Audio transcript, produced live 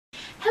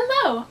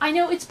Hello! I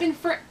know it's been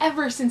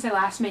forever since I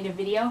last made a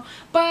video,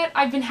 but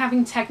I've been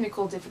having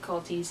technical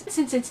difficulties.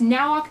 Since it's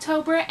now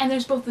October and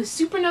there's both the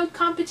Supernote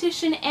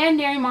competition and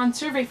Nerimon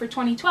Survey for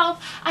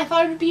 2012, I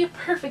thought it would be a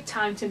perfect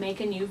time to make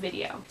a new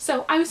video.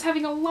 So I was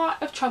having a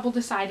lot of trouble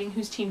deciding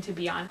whose team to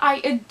be on. I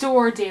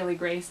adore Daily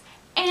Grace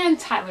and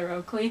Tyler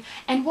Oakley,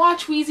 and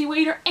watch Wheezy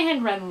Waiter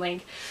and Ren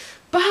Link.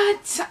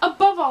 But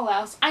above all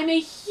else, I'm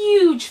a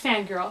huge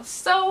fangirl,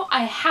 so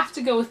I have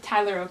to go with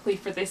Tyler Oakley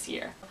for this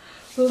year.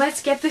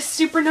 Let's get this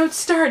Supernote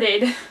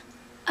started.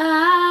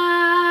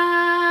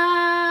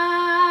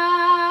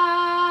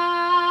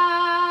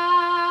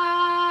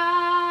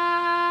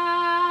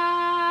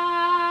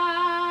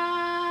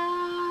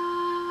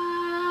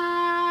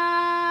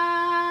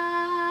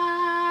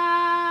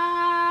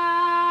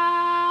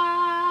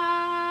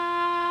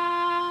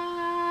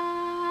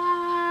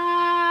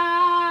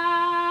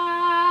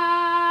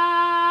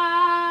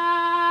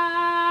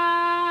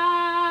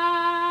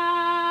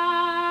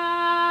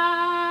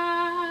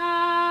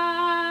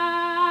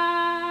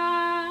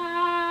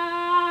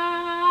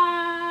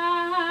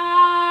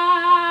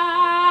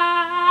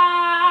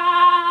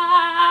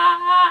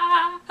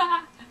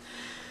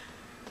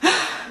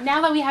 Now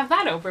that we have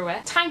that over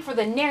with, time for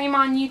the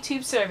Nerimon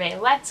YouTube Survey.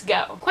 Let's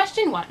go!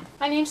 Question 1.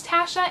 My name's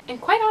Tasha,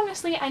 and quite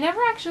honestly, I never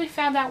actually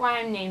found out why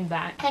I'm named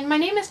that. And my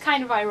name is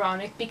kind of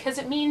ironic because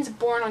it means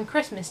born on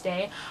Christmas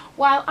Day,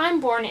 while I'm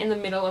born in the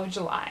middle of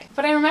July.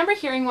 But I remember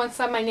hearing once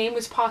that my name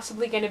was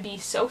possibly going to be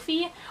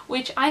Sophie,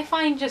 which I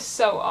find just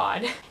so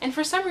odd. And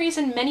for some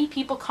reason, many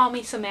people call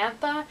me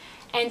Samantha,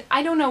 and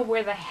I don't know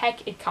where the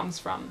heck it comes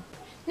from.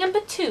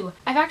 Number 2.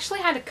 I've actually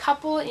had a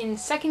couple in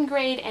 2nd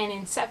grade and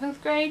in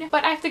 7th grade,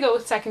 but I have to go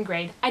with 2nd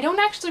grade. I don't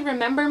actually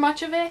remember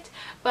much of it,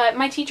 but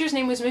my teacher's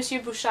name was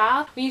Monsieur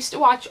Bouchard. We used to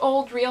watch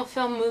old real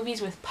film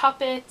movies with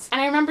puppets,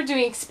 and I remember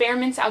doing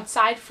experiments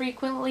outside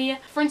frequently.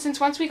 For instance,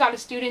 once we got a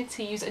student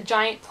to use a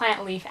giant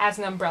plant leaf as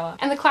an umbrella,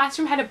 and the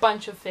classroom had a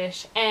bunch of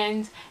fish,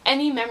 and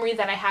any memory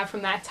that I have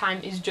from that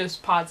time is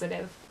just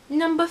positive.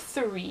 Number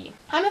 3.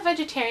 I'm a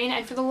vegetarian,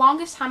 and for the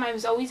longest time I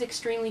was always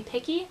extremely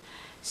picky,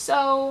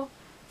 so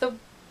the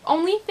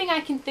only thing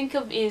I can think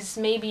of is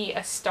maybe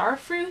a star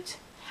fruit.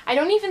 I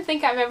don't even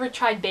think I've ever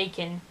tried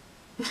bacon.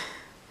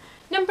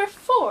 Number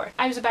 4.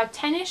 I was about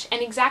 10ish,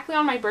 and exactly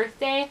on my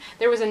birthday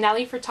there was a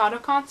Nelly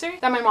Furtado concert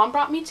that my mom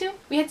brought me to.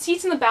 We had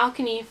seats in the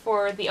balcony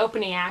for the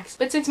opening acts,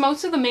 but since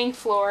most of the main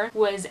floor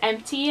was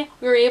empty,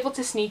 we were able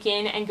to sneak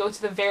in and go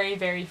to the very,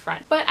 very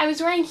front. But I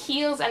was wearing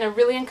heels and a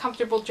really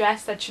uncomfortable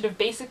dress that should have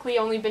basically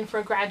only been for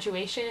a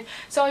graduation,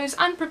 so I was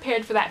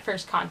unprepared for that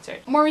first concert.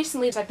 More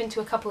recently, I've been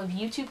to a couple of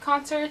YouTube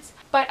concerts,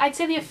 but I'd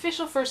say the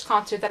official first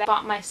concert that I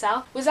bought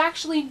myself was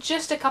actually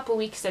just a couple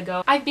weeks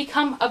ago. I've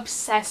become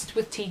obsessed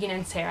with Tegan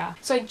and Sarah,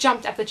 so I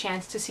jumped at the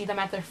chance to see them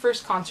at their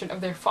first concert of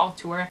their fall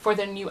tour for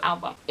their new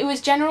album. It was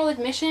general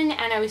admission,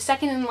 and I was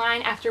second in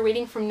line after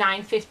waiting from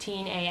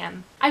 9:15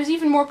 a.m. I was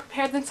even more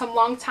prepared than some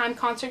long-time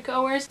concert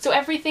goers, so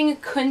everything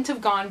couldn't have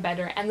gone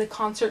better, and the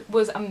concert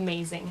was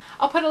amazing.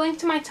 I'll put a link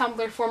to my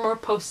Tumblr for more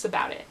posts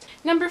about it.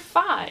 Number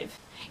 5.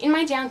 In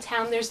my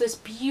downtown, there's this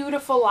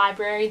beautiful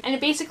library, and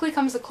it basically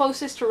comes the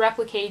closest to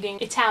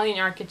replicating Italian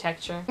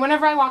architecture.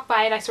 Whenever I walk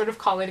by it, I sort of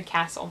call it a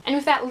castle. And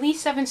with at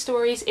least 7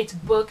 stories, it's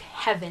book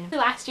heaven.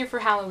 Last year for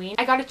Halloween,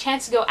 I got a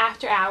chance to go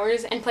after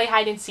hours and play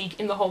hide and seek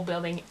in the whole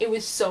building. It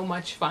was so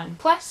much fun.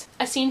 Plus,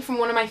 a scene from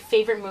one of my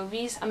favorite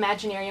movies,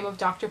 Imaginarium of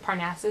Dr.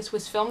 Parnassus,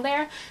 was filmed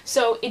there,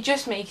 so it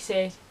just makes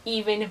it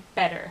even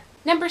better.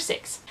 Number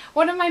 6.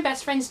 One of my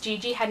best friends,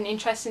 Gigi, had an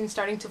interest in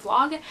starting to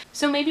vlog,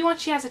 so maybe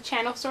once she has a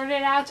channel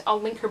sorted out,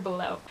 I'll link her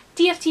below.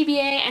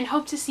 DFTBA, and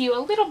hope to see you a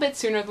little bit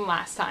sooner than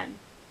last time.